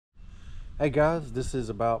Hey guys, this is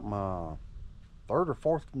about my third or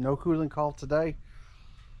fourth no cooling call today,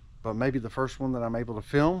 but maybe the first one that I'm able to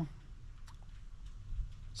film.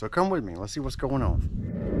 So come with me, let's see what's going on.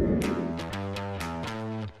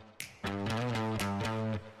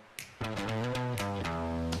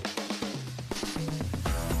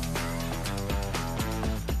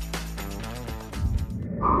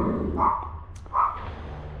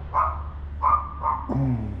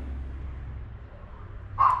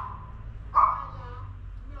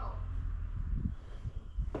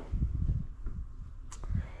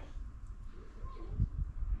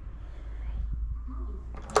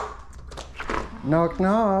 Knock,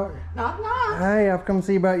 knock. Knock, knock. Hey, I've come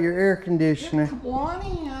see about your air conditioner. Come on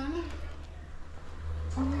in.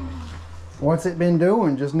 What's it been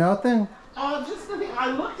doing? Just nothing? Just the thing.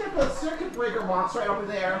 I looked at the circuit breaker box right over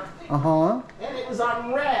there. Uh-huh. And it was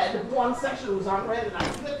on red. One section was on red, and I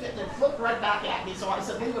flipped it, and it flipped right back at me. So I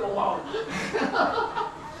said, leave it alone.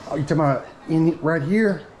 Oh, you talking about right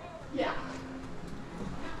here? Yeah.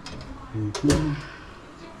 Mm-hmm.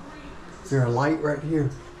 Is there a light right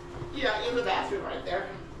here? Yeah, in the bathroom right there.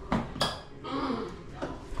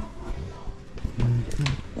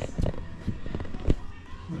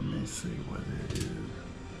 Let me see what it is.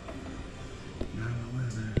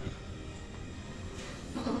 911.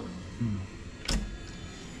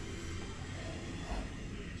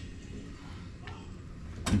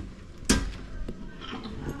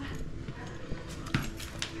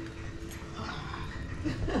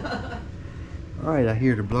 All right, I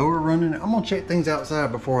hear the blower running. I'm gonna check things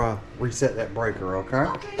outside before I reset that breaker, okay?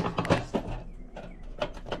 Okay.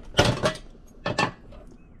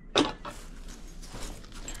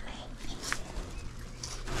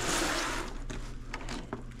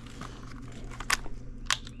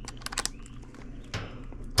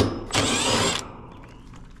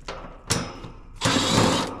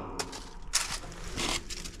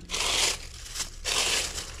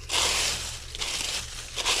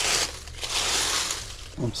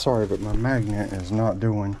 I'm sorry, but my magnet is not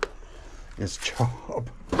doing its job.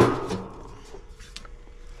 I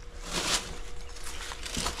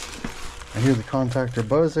hear the contactor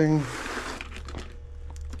buzzing.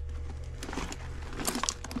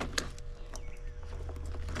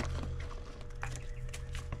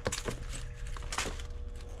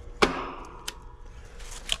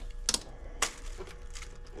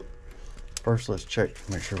 First, let's check,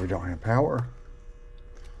 make sure we don't have power.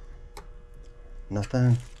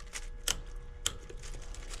 Nothing.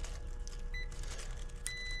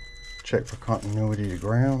 Check for continuity to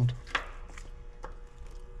ground.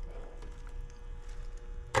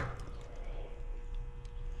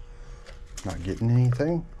 Not getting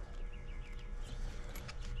anything.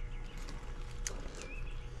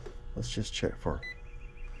 Let's just check for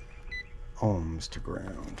ohms to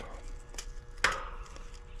ground.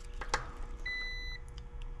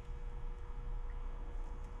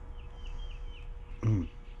 Mm.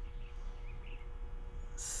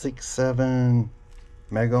 6-7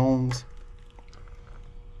 megohms,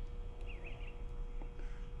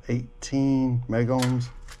 18 megohms.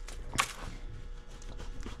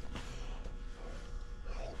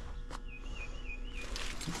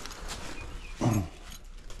 All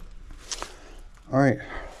right,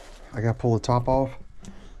 I gotta pull the top off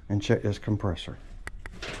and check this compressor.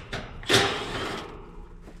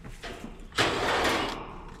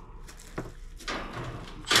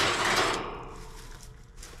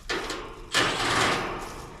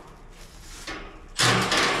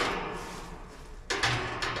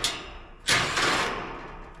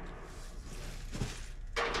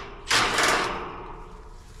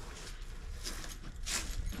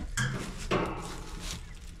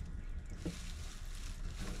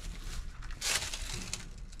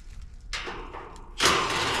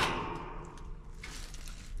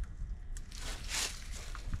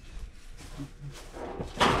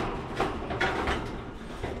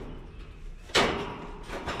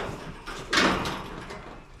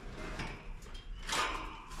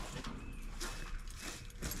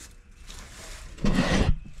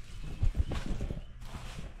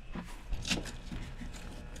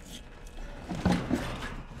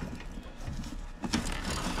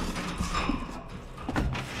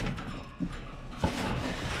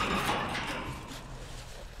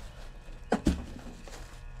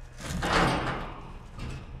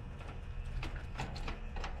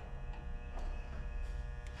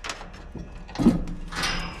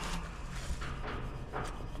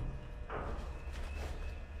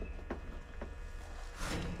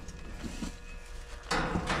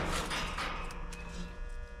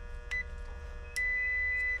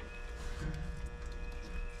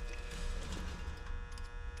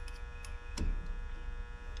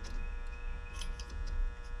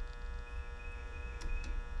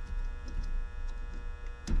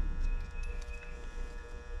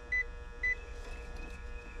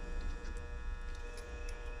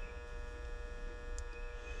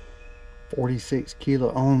 46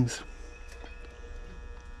 kilo ohms.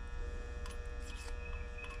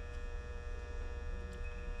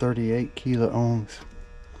 $38 kilo ohms.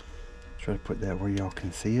 Try to put that where y'all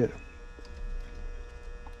can see it.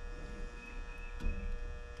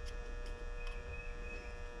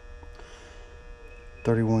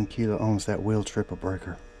 $31 kilo ohms, that wheel triple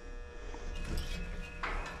breaker.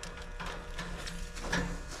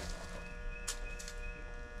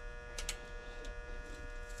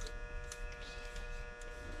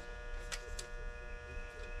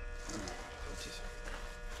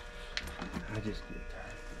 I just get tired.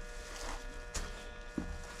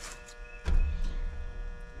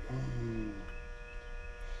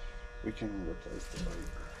 We can replace the light.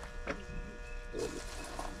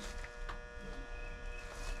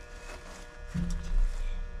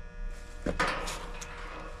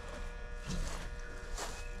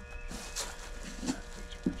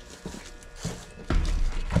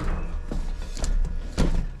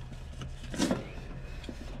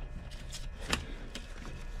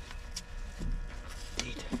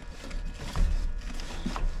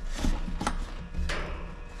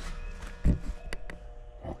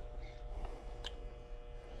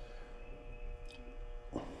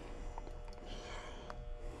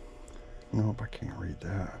 Nope, I can't read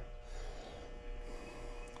that.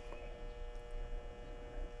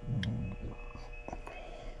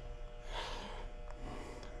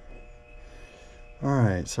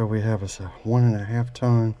 Alright, so we have us a 1.5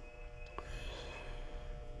 ton.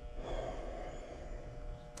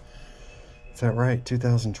 Is that right?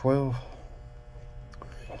 2012?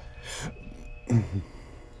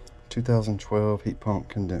 2012 heat pump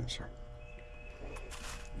condenser.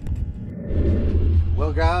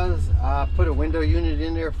 Well guys, I put a window unit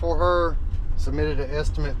in there for her, submitted an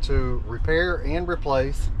estimate to repair and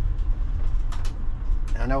replace.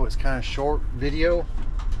 I know it's kind of short video.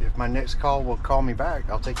 If my next call will call me back,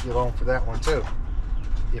 I'll take you along for that one too.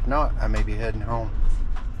 If not, I may be heading home.